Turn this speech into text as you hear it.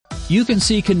You can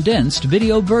see condensed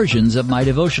video versions of my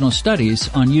devotional studies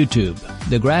on YouTube.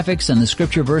 The graphics and the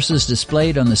scripture verses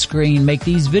displayed on the screen make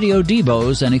these video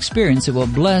devos an experience that will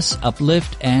bless,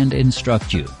 uplift, and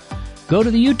instruct you. Go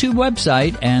to the YouTube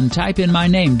website and type in my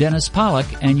name, Dennis Pollock,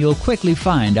 and you'll quickly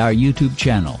find our YouTube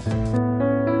channel.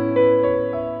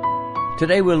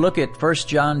 Today we'll look at 1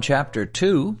 John chapter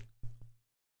 2,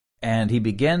 and he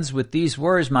begins with these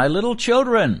words, "My little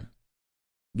children."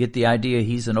 Get the idea,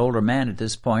 he's an older man at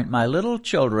this point. "My little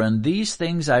children, these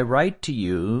things I write to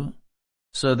you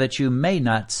so that you may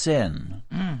not sin."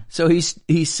 So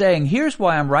he's saying, here's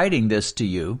why I'm writing this to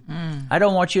you. I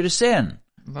don't want you to sin.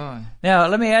 Boy. Now,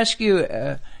 let me ask you,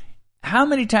 how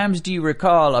many times do you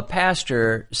recall a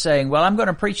pastor saying, well, I'm going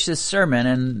to preach this sermon,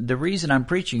 and the reason I'm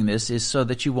preaching this is so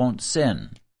that you won't sin?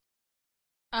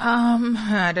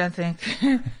 I don't think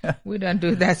we don't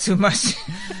do that too much.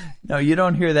 No, you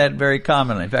don't hear that very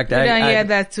commonly. In fact, we don't hear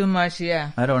that too much,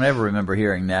 yeah. I don't ever remember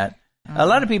hearing that. A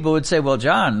lot of people would say, well,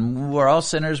 John, we're all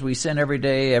sinners. We sin every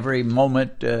day, every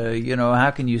moment.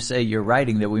 How can you say you're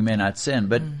writing that we may not sin?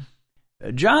 But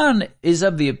John is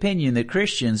of the opinion that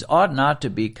Christians ought not to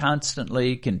be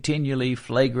constantly, continually,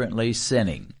 flagrantly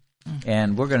sinning.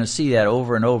 And we're going to see that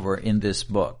over and over in this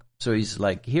book. So he's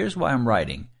like, here's why I'm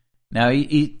writing. Now,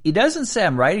 he doesn't say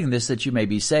I'm writing this that you may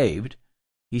be saved.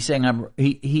 He's saying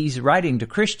he's writing to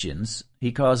Christians.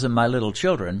 He calls them my little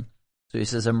children. So he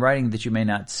says, I'm writing that you may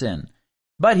not sin.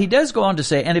 But he does go on to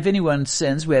say, and if anyone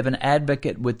sins, we have an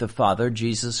advocate with the Father,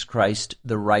 Jesus Christ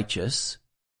the righteous.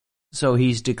 So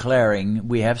he's declaring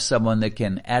we have someone that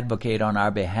can advocate on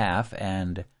our behalf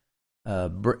and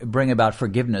bring about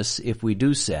forgiveness if we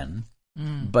do sin.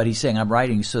 But he's saying, I'm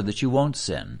writing so that you won't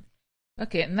sin.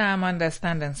 Okay, now I'm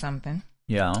understanding something.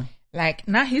 Yeah. Like,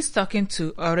 now he's talking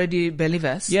to already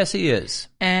believers. Yes, he is.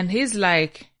 And he's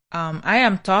like, I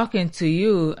am talking to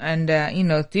you and,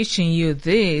 teaching you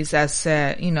this as,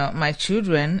 my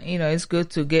children. It's good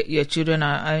to get your children,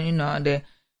 the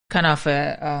kind of,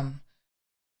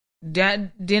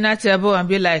 dinner table and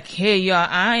be like, hey,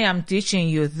 I am teaching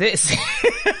you this.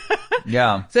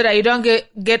 Yeah. So that you don't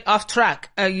get off track.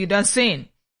 You don't sin.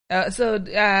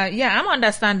 I'm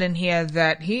understanding here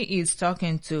that he is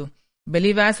talking to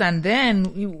believers, and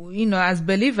then, as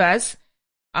believers,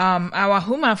 our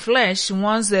human flesh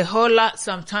wants a whole lot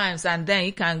sometimes, and then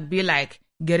it can be like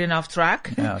getting off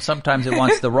track. Yeah, sometimes it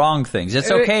wants the wrong things.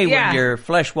 It's okay when your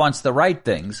flesh wants the right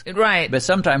things. Right. But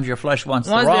sometimes your flesh wants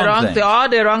the wrong things. All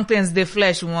the wrong things the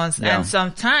flesh wants. Yeah. And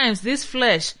sometimes this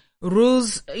flesh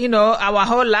rules, our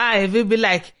whole life. It'll be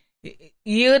like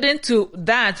yielding to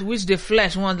that which the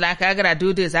flesh wants. Like, I gotta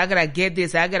do this, I gotta get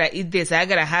this, I gotta eat this, I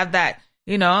gotta have that.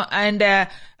 And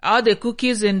all the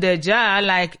cookies in the jar,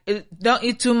 like, don't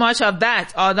eat too much of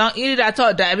that, or don't eat it at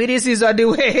all. Diabetes is on the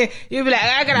way. You'll be like,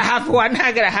 I gotta have one,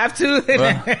 I gotta have two.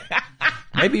 Well,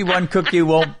 maybe one cookie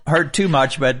won't hurt too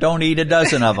much, but don't eat a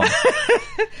dozen of them.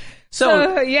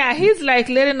 So, he's like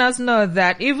letting us know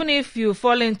that even if you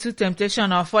fall into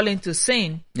temptation or fall into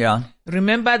sin,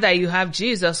 remember that you have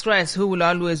Jesus Christ who will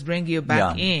always bring you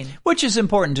back in. Which is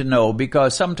important to know,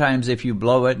 because sometimes if you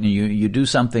blow it and you do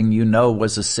something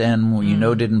was a sin,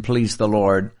 didn't please the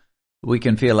Lord, we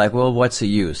can feel like, well, what's the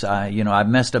use? I've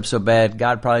messed up so bad,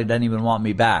 God probably doesn't even want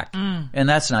me back. And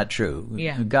that's not true.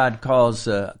 Yeah. God calls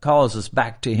us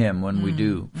back to Him when we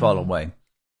do fall away.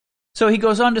 So he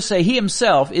goes on to say he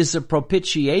himself is the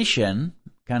propitiation,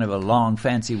 kind of a long,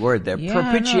 fancy word there,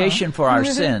 propitiation for our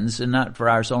sins, and not for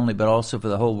ours only, but also for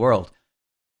the whole world.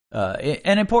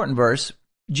 An important verse,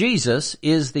 Jesus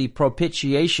is the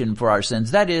propitiation for our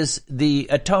sins. That is the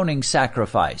atoning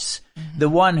sacrifice, the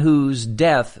one whose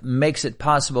death makes it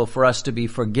possible for us to be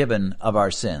forgiven of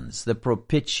our sins, the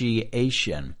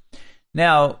propitiation.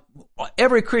 Now,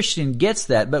 every Christian gets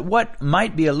that, but what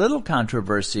might be a little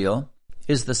controversial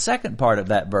is the second part of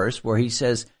that verse where he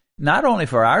says, not only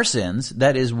for our sins,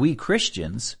 that is, we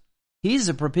Christians, he's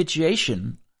a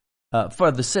propitiation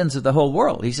for the sins of the whole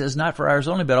world. He says, not for ours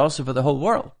only, but also for the whole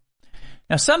world.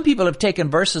 Now, some people have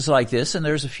taken verses like this, and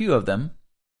there's a few of them,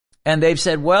 and they've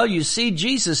said, well, you see,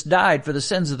 Jesus died for the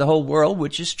sins of the whole world,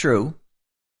 which is true,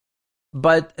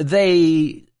 but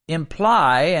they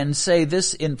imply and say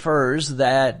this infers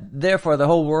that, therefore, the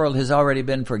whole world has already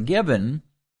been forgiven,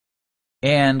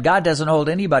 and God doesn't hold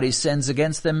anybody's sins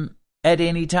against them at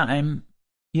any time,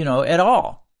 at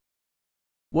all.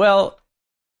 Well,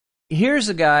 here's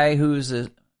a guy who's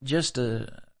just a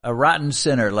rotten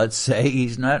sinner, let's say.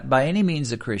 He's not by any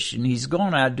means a Christian. He's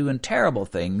going out doing terrible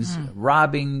things,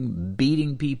 robbing,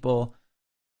 beating people,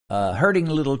 hurting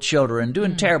little children,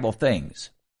 doing terrible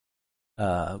things.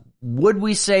 Would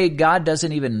we say God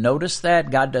doesn't even notice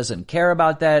that? God doesn't care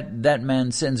about that? That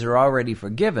man's sins are already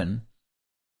forgiven?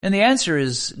 And the answer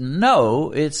is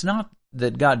no. It's not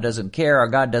that God doesn't care or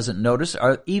God doesn't notice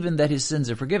or even that his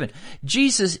sins are forgiven.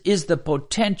 Jesus is the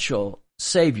potential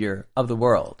Savior of the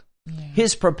world. Yeah.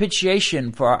 His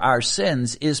propitiation for our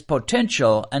sins is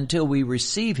potential until we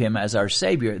receive him as our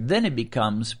Savior. Then it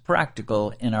becomes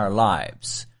practical in our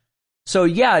lives. So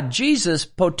yeah, Jesus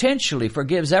potentially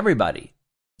forgives everybody.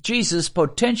 Jesus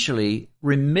potentially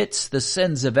remits the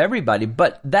sins of everybody,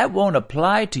 but that won't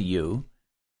apply to you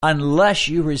unless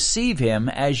you receive him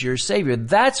as your Savior.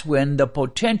 That's when the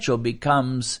potential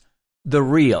becomes the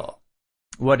real.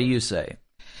 What do you say?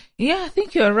 Yeah, I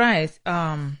think you're right.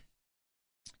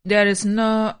 There is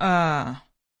no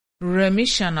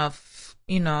remission of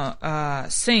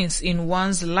sins in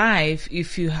one's life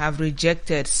if you have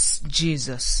rejected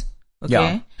Jesus.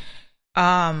 Okay?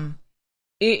 Yeah.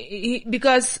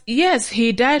 Because yes,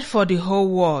 he died for the whole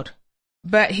world,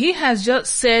 but he has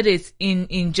just said it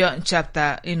in John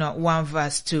chapter 1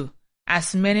 verse 2.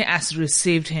 As many as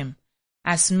received him,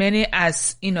 as many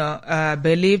as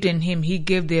believed in him, he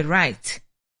gave the right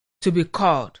to be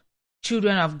called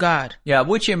children of God. Yeah,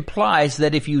 which implies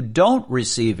that if you don't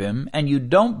receive him and you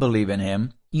don't believe in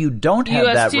him, you don't have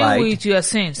that right. You are still with your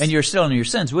sins. And you're still in your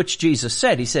sins, which Jesus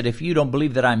said. He said, if you don't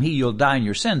believe that I'm he, you'll die in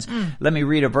your sins. Let me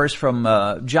read a verse from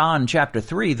John chapter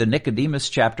 3, the Nicodemus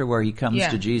chapter, where he comes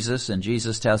to Jesus, and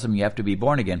Jesus tells him you have to be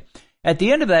born again. At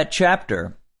the end of that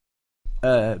chapter,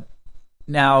 this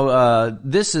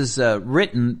is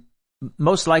written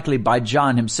most likely by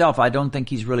John himself. I don't think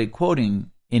he's really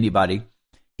quoting anybody.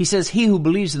 He says, he who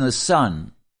believes in the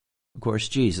Son, of course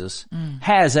Jesus,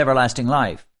 has everlasting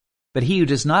life. But he who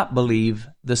does not believe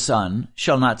the Son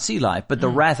shall not see life, but the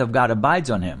wrath of God abides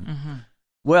on him. Mm-hmm.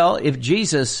 Well, if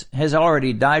Jesus has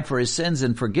already died for his sins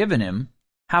and forgiven him,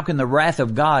 how can the wrath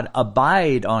of God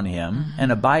abide on him? Mm-hmm.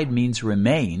 And abide means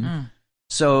remain.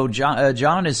 So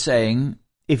John is saying,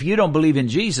 if you don't believe in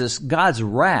Jesus, God's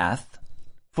wrath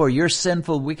for your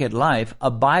sinful, wicked life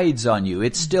abides on you.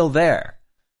 It's still there.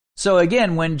 So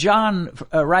again, when John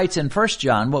writes in 1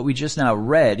 John, what we just now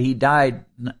read, he died,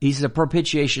 he's the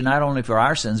propitiation not only for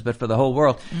our sins, but for the whole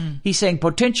world. He's saying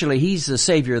potentially he's the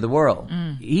Savior of the world.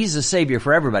 He's the Savior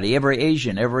for everybody, every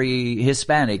Asian, every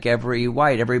Hispanic, every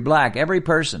white, every black, every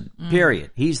person, period.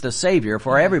 He's the Savior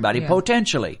for everybody,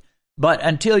 potentially. But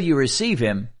until you receive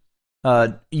him,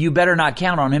 you better not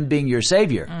count on him being your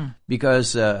Savior,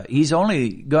 because he's only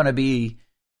going to be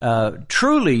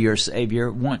truly your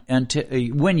Savior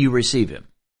when you receive him.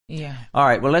 Yeah. All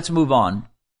right, well, let's move on.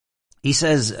 He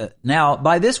says, now,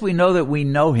 by this we know that we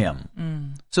know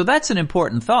him. So that's an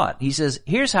important thought. He says,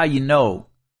 here's how you know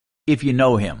if you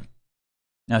know him.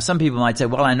 Now, some people might say,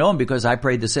 well, I know him because I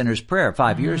prayed the sinner's prayer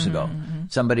 5 years ago.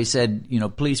 Somebody said,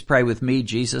 please pray with me,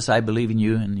 Jesus, I believe in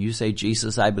you. And you say,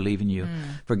 Jesus, I believe in you.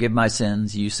 Forgive my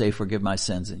sins. You say, forgive my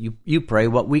sins. And you pray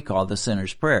what we call the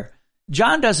sinner's prayer.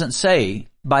 John doesn't say,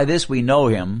 by this we know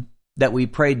him, that we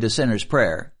prayed the sinner's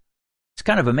prayer. It's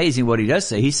kind of amazing what he does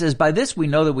say. He says, by this we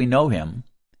know that we know him,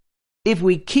 if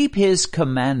we keep his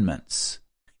commandments.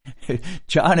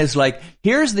 John is like,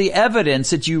 here's the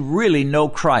evidence that you really know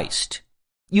Christ.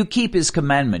 You keep his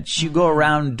commandments. You go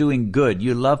around doing good.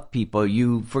 You love people.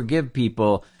 You forgive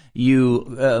people.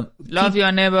 You love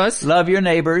your neighbors. Love your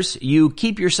neighbors. You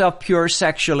keep yourself pure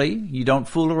sexually. You don't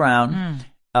fool around.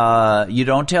 You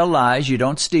don't tell lies. You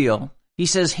don't steal. He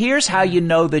says, here's how you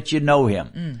know that you know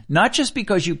him. Not just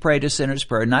because you prayed a sinner's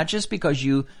prayer, not just because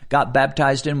you got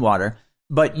baptized in water,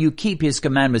 but you keep his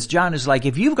commandments. John is like,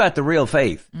 if you've got the real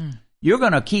faith, you're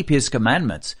going to keep his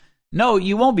commandments. No,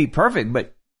 you won't be perfect,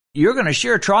 but you're going to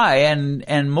sure try, and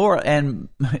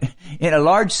in a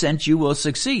large sense, you will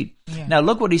succeed. Yeah. Now,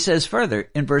 look what he says further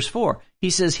in verse 4. He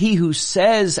says, he who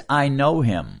says, I know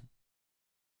him,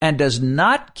 and does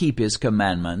not keep his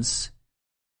commandments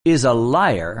is a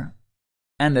liar,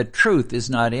 and the truth is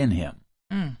not in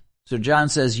him. So John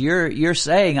says, you're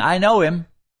saying, I know him.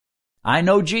 I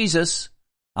know Jesus.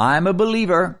 I'm a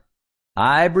believer.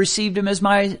 I've received him as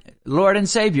my Lord and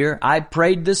Savior. I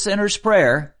prayed the sinner's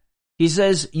prayer. He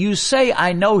says, you say,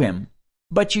 I know him,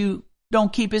 but you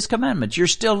don't keep his commandments. You're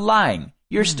still lying.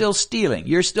 You're still stealing.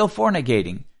 You're still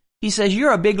fornicating. He says,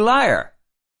 you're a big liar.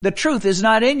 The truth is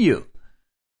not in you.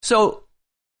 So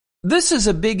this is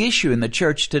a big issue in the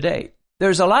church today.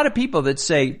 There's a lot of people that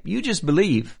say, you just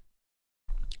believe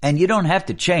and you don't have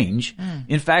to change.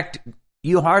 In fact,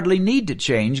 you hardly need to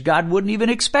change. God wouldn't even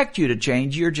expect you to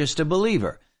change. You're just a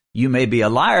believer. You may be a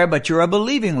liar, but you're a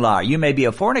believing liar. You may be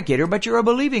a fornicator, but you're a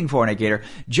believing fornicator.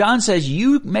 John says,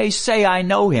 you may say, I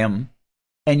know him,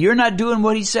 and you're not doing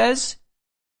what he says.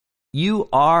 you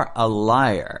are a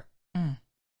liar.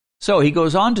 So he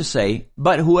goes on to say,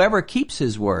 but whoever keeps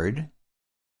his word,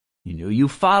 you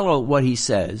follow what he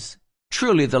says,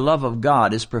 truly the love of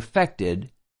God is perfected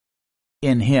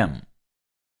in him.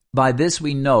 By this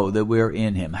we know that we're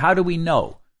in him. How do we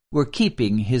know? We're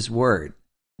keeping his word.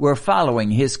 We're following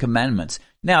his commandments.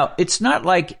 Now, it's not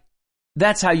like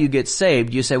that's how you get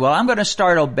saved. You say, well, I'm going to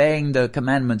start obeying the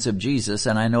commandments of Jesus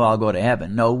and I know I'll go to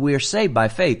heaven. No, we're saved by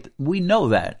faith. We know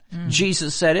that.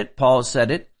 Jesus said it. Paul said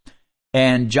it.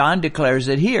 And John declares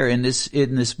it here in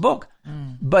this book.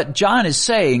 But John is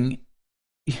saying,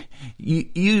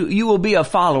 you will be a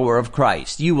follower of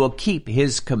Christ. You will keep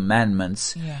his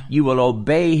commandments. Yeah. You will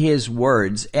obey his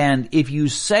words. And if you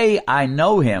say, I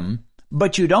know him,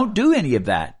 but you don't do any of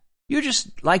that, you're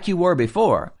just like you were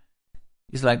before.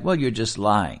 He's like, well, you're just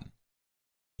lying.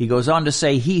 He goes on to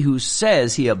say, he who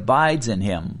says he abides in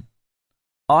him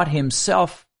ought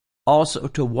himself also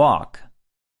to walk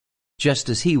just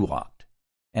as he walked.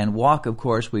 And walk, of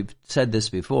course, we've said this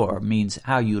before, means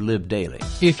how you live daily.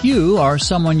 If you or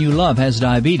someone you love has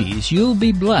diabetes, you'll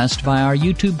be blessed by our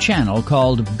YouTube channel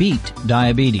called Beat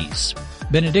Diabetes.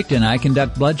 Benedict and I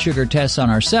conduct blood sugar tests on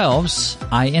ourselves.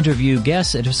 I interview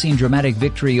guests that have seen dramatic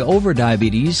victory over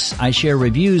diabetes. I share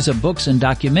reviews of books and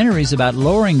documentaries about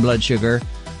lowering blood sugar.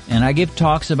 And I give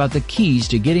talks about the keys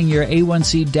to getting your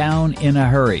A1C down in a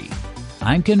hurry.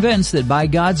 I'm convinced that by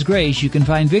God's grace you can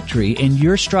find victory in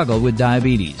your struggle with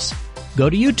diabetes.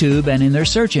 Go to YouTube and in their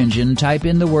search engine type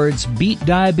in the words Beat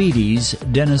Diabetes,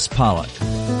 Dennis Pollock.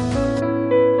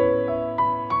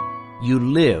 You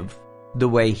live the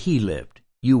way he lived.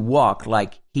 You walk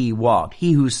like he walked.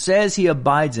 He who says he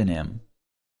abides in him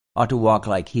ought to walk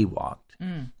like he walked.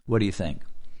 What do you think?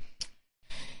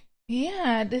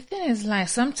 Yeah, the thing is, like,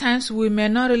 sometimes we may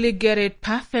not really get it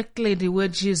perfectly the way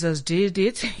Jesus did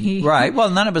it. Right. Well,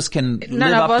 none of us can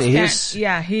live up to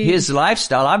his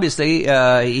lifestyle. Obviously,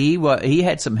 he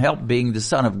had some help being the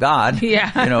Son of God.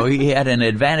 Yeah. He had an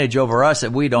advantage over us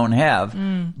that we don't have.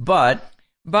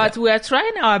 But we are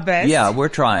trying our best. Yeah, we're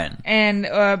trying. And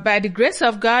by the grace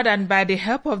of God and by the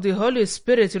help of the Holy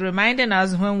Spirit reminding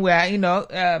us when we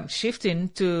are, shifting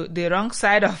to the wrong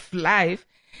side of life.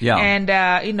 Yeah. And,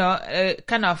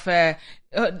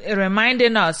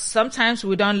 reminding us, sometimes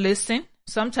we don't listen.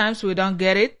 Sometimes we don't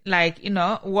get it. Like,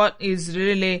 what is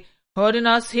really holding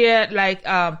us here. Like,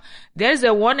 there's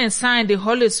a warning sign the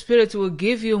Holy Spirit will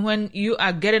give you when you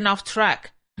are getting off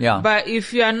track. Yeah. But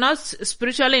if you are not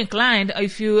spiritually inclined,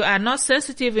 if you are not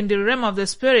sensitive in the realm of the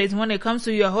Spirit, when it comes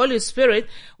to your Holy Spirit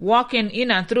walking in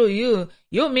and through you,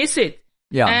 you'll miss it.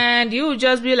 Yeah. And you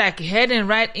just be like heading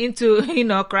right into,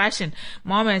 crashing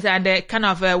moments and kind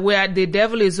of where the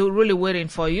devil is really waiting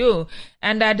for you.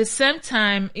 And at the same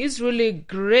time, it's really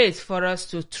great for us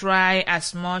to try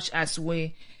as much as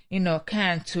we,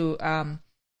 can to,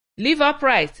 live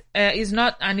upright. It's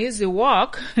not an easy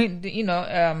walk,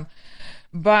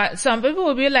 but some people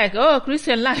will be like, oh,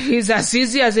 Christian life is as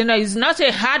easy as, it's not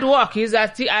a hard walk. It's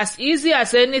as easy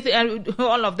as anything. And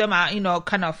all of them are,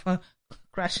 kind of,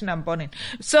 crashing and burning.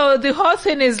 So the whole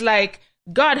thing is like,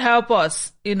 God help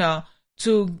us,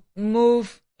 to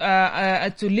move,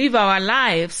 to live our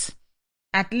lives,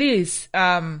 at least,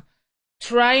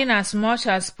 trying as much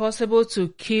as possible to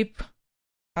keep,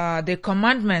 the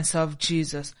commandments of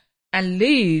Jesus and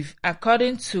live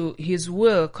according to his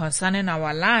will concerning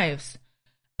our lives.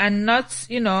 And not,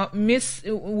 we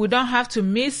don't have to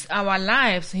miss our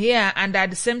lives here and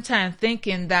at the same time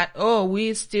thinking that, oh,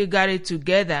 we still got it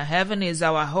together. Heaven is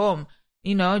our home.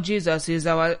 Jesus is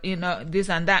our, this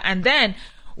and that. And then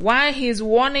why he's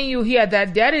warning you here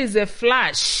that there is a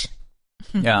flash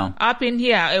up in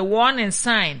here, a warning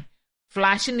sign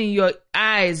flashing in your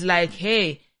eyes like,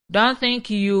 hey, don't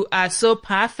think you are so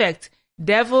perfect.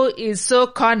 Devil is so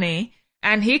cunning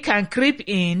and he can creep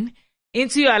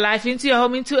into your life, into your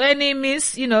home, into any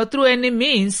means, through any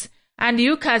means. And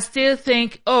you can still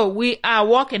think, oh, we are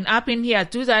walking up in here,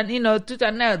 tooth and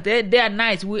nail, day and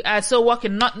night. We are so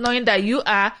walking, not knowing that you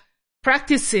are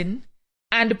practicing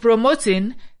and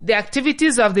promoting the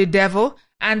activities of the devil.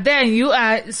 And then you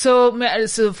are so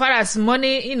far as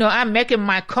money, I'm making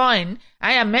my coin.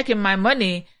 I am making my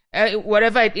money,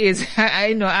 whatever it is,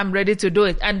 I'm ready to do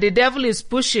it. And the devil is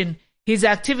pushing his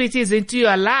activities into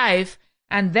your life.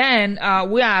 And then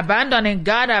we are abandoning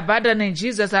God, abandoning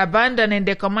Jesus, abandoning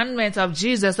the commandments of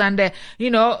Jesus, and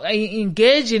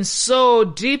engaging so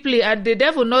deeply. And the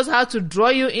devil knows how to draw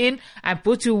you in and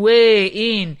put you way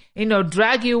in,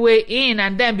 drag you way in.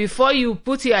 And then before you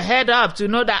put your head up to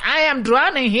know that I am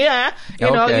drowning here,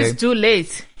 it's too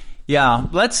late. Yeah,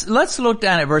 let's look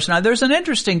down at verse 9. There's an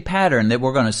interesting pattern that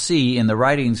we're going to see in the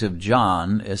writings of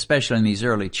John, especially in these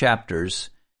early chapters.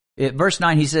 Verse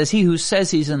 9, he says, he who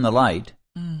says he's in the light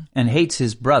and hates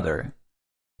his brother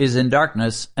is in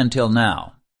darkness until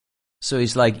now. So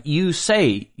he's like, you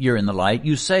say you're in the light.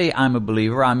 You say I'm a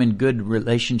believer. I'm in good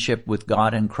relationship with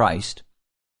God and Christ.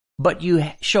 But you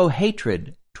show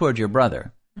hatred toward your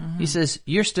brother. He says,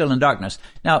 you're still in darkness.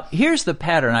 Now, here's the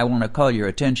pattern I want to call your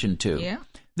attention to. Yeah.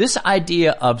 This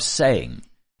idea of saying.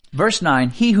 Verse 9,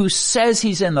 he who says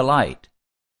he's in the light,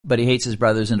 but he hates his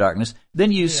brothers in darkness.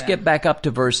 Then you skip back up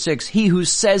to verse 6. He who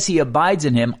says he abides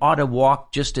in him ought to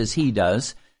walk just as he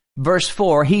does. Verse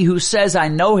 4, he who says I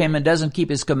know him and doesn't keep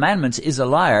his commandments is a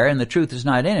liar, and the truth is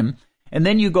not in him. And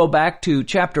then you go back to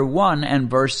chapter 1 and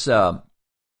verse 5,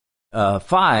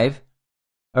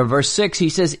 or verse 6, he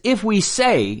says, if we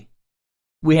say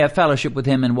we have fellowship with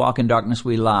him and walk in darkness,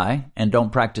 we lie and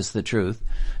don't practice the truth.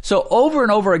 So over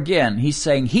and over again, he's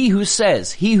saying, he who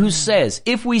says,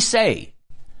 if we say.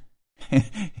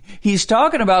 He's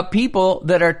talking about people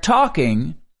that are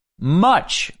talking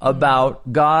much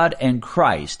about God and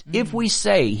Christ. If we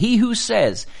say, he who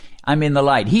says, I'm in the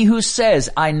light. He who says,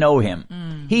 I know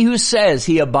him. He who says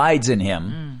he abides in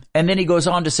him. And then he goes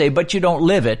on to say, but you don't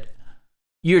live it.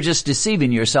 You're just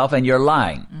deceiving yourself and you're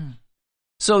lying.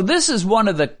 So this is one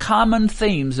of the common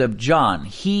themes of John.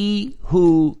 He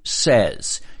who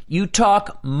says. You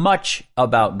talk much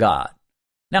about God.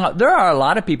 Now, there are a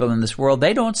lot of people in this world,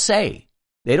 they don't say.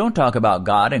 They don't talk about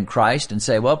God and Christ and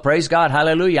say, well, praise God,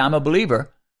 hallelujah, I'm a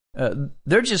believer.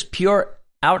 They're just pure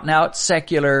out-and-out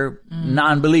secular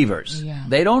non-believers. Yeah.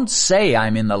 They don't say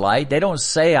I'm in the light. They don't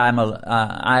say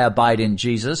I abide in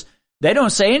Jesus. They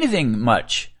don't say anything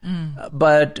much,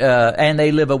 but and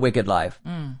they live a wicked life.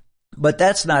 But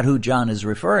that's not who John is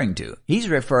referring to. He's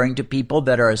referring to people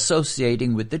that are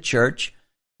associating with the church.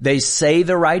 They say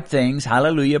the right things.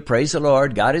 Hallelujah, praise the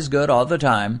Lord, God is good all the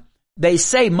time. They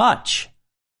say much,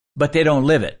 but they don't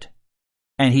live it.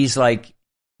 And he's like,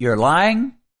 you're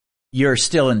lying. You're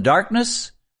still in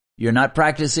darkness. You're not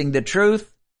practicing the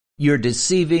truth. You're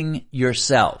deceiving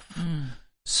yourself.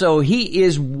 So he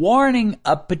is warning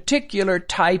a particular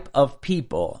type of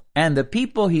people. And the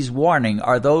people he's warning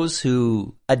are those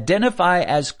who identify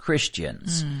as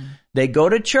Christians. They go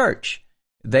to church.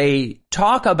 They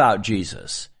talk about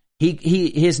Jesus.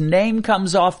 His name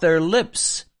comes off their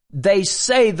lips. They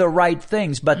say the right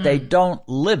things, but they don't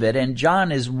live it. And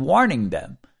John is warning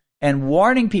them and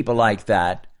warning people like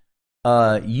that.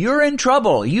 You're in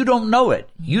trouble. You don't know it.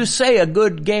 You say a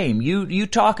good game. You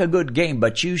talk a good game,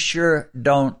 but you sure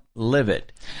don't live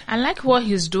it. I like what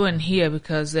he's doing here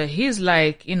because he's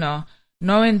like,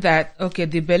 knowing that, okay,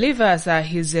 the believers are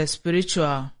his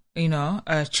spiritual,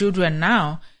 children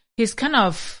now. He's kind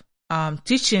of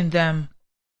teaching them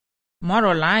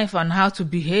moral life on how to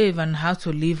behave and how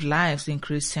to live lives in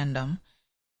Christendom.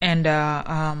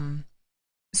 And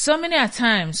so many a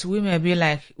times we may be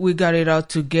like, we got it all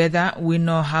together. We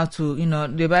know how to,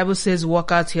 the Bible says,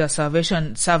 work out your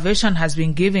salvation. Salvation has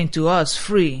been given to us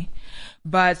free.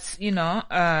 But,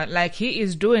 like he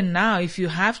is doing now, if you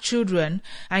have children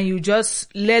and you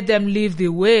just let them live the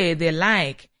way they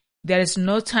like, there is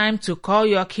no time to call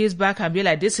your kids back and be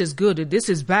like, this is good, this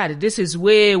is bad, this is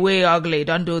way, way ugly,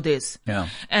 don't do this. Yeah.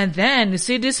 And then, you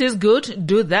see, this is good,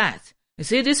 do that. You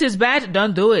see, this is bad,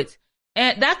 don't do it.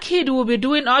 And that kid will be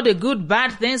doing all the good,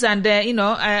 bad things and,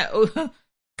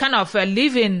 kind of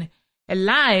living a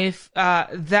life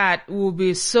that will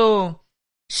be so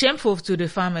shameful to the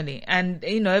family. And,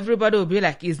 everybody will be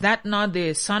like, is that not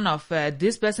the son of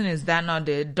this person? Is that not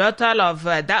the daughter of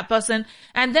that person?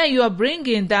 And then you are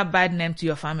bringing that bad name to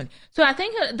your family. So I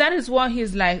think that is what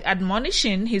he's like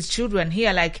admonishing his children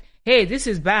here, like, hey, this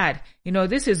is bad.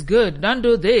 This is good. Don't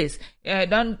do this.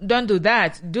 Don't do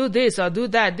that. Do this or do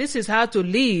that. This is how to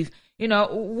live.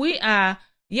 We are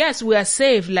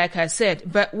saved, like I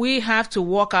said, but we have to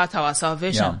work out our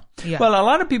salvation. Yeah. Well, a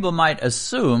lot of people might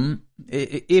assume,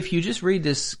 if you just read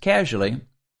this casually,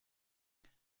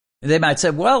 they might say,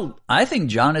 well, I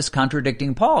think John is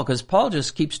contradicting Paul because Paul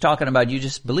just keeps talking about you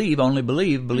just believe, only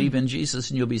believe in Jesus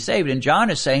and you'll be saved. And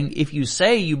John is saying, if you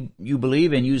say you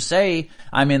believe and you say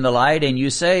I'm in the light and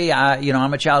you say,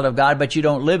 I'm a child of God, but you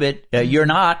don't live it, you're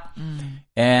not.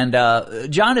 And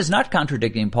John is not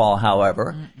contradicting Paul,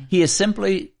 however. He is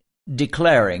simply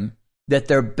declaring that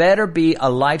there better be a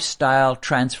lifestyle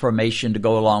transformation to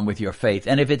go along with your faith.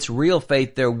 And if it's real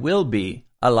faith, there will be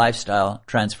a lifestyle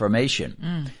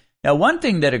transformation. Now, one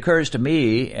thing that occurs to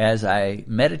me as I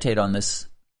meditate on this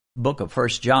book of 1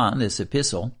 John, this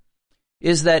epistle,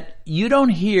 is that you don't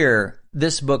hear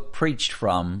this book preached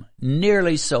from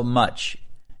nearly so much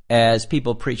as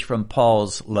people preach from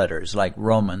Paul's letters, like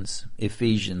Romans,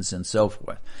 Ephesians, and so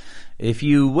forth. If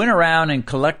you went around and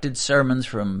collected sermons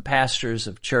from pastors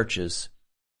of churches,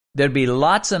 there'd be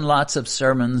lots and lots of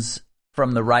sermons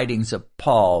from the writings of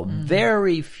Paul,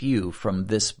 very few from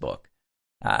this book.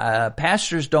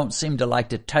 Pastors don't seem to like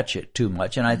to touch it too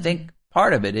much, and I think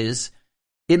part of it is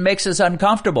it makes us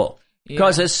uncomfortable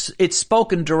because it's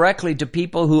spoken directly to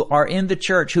people who are in the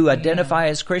church, who identify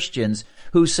as Christians,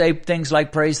 who say things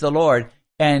like, praise the Lord,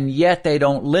 and yet they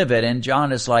don't live it. And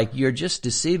John is like, you're just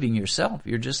deceiving yourself.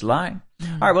 You're just lying.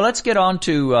 All right, well, let's get on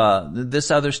to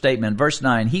this other statement. Verse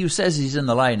 9, he who says he's in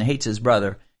the light and hates his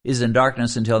brother is in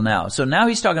darkness until now. So now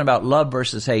he's talking about love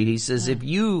versus hate. He says, if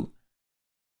you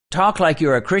talk like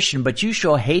you're a Christian, but you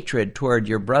show hatred toward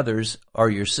your brothers or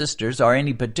your sisters or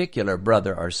any particular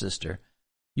brother or sister,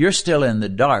 you're still in the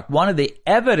dark. One of the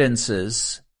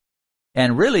evidences,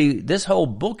 and really this whole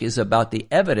book is about the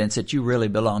evidence that you really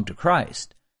belong to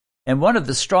Christ. And one of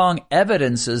the strong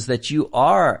evidences that you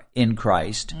are in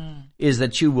Christ is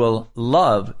that you will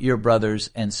love your brothers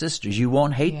and sisters. You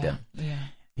won't hate them. Yeah.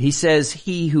 He says,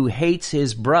 he who hates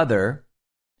his brother,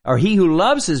 or he who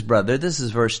loves his brother, this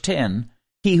is verse 10,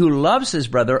 he who loves his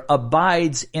brother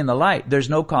abides in the light. There's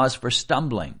no cause for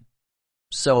stumbling.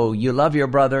 So you love your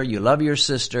brother, you love your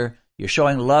sister, you're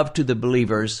showing love to the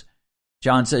believers.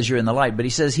 John says you're in the light, but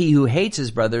he says he who hates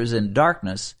his brother is in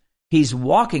darkness. He's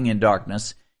walking in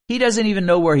darkness. He doesn't even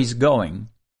know where he's going.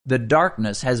 The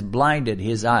darkness has blinded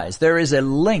his eyes. There is a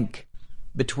link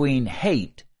between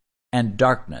hate and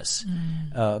darkness.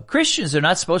 Christians are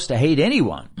not supposed to hate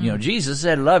anyone. You know, Jesus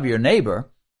said, love your neighbor.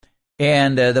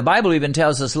 And the Bible even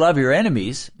tells us, love your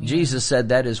enemies. Jesus said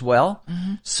that as well.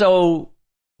 So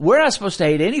we're not supposed to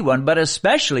hate anyone, but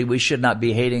especially we should not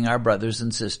be hating our brothers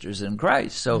and sisters in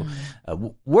Christ. So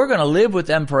we're going to live with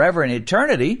them forever in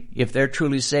eternity. If they're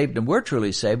truly saved and we're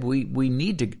truly saved, we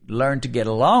need to learn to get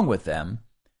along with them.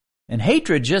 And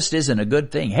hatred just isn't a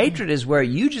good thing. Hatred is where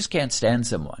you just can't stand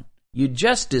someone. You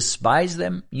just despise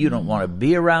them. You don't want to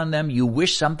be around them. You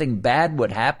wish something bad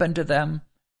would happen to them.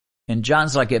 And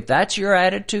John's like, if that's your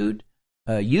attitude,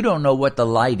 you don't know what the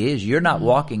light is. You're not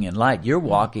walking in light. You're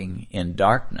walking in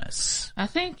darkness. I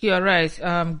think you're right.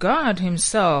 God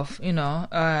himself,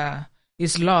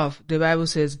 is love. The Bible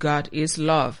says God is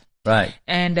love. Right.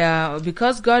 And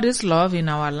because God is love in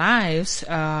our lives,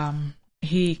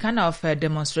 he kind of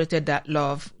demonstrated that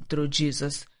love through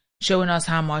Jesus, showing us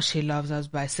how much he loves us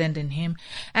by sending him.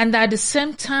 And at the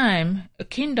same time, the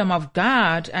kingdom of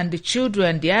God and the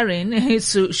children therein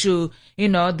should,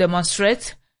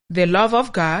 demonstrate the love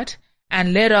of God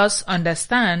and let us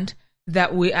understand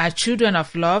that we are children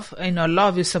of love.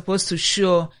 Love is supposed to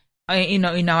show, in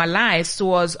our lives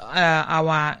towards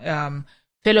our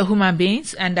fellow human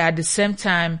beings, and at the same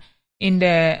time, in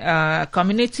the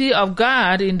community of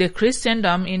God, in the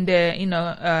Christendom, in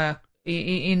the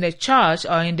church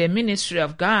or in the ministry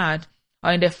of God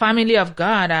or in the family of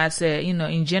God, as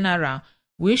in general,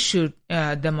 we should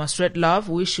demonstrate love.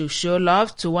 We should show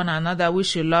love to one another. We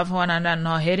should love one another,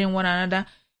 not hating one another,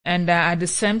 and at the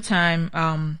same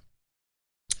time,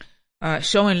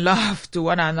 showing love to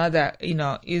one another,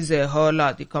 is a whole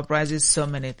lot. It comprises so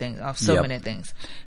many things.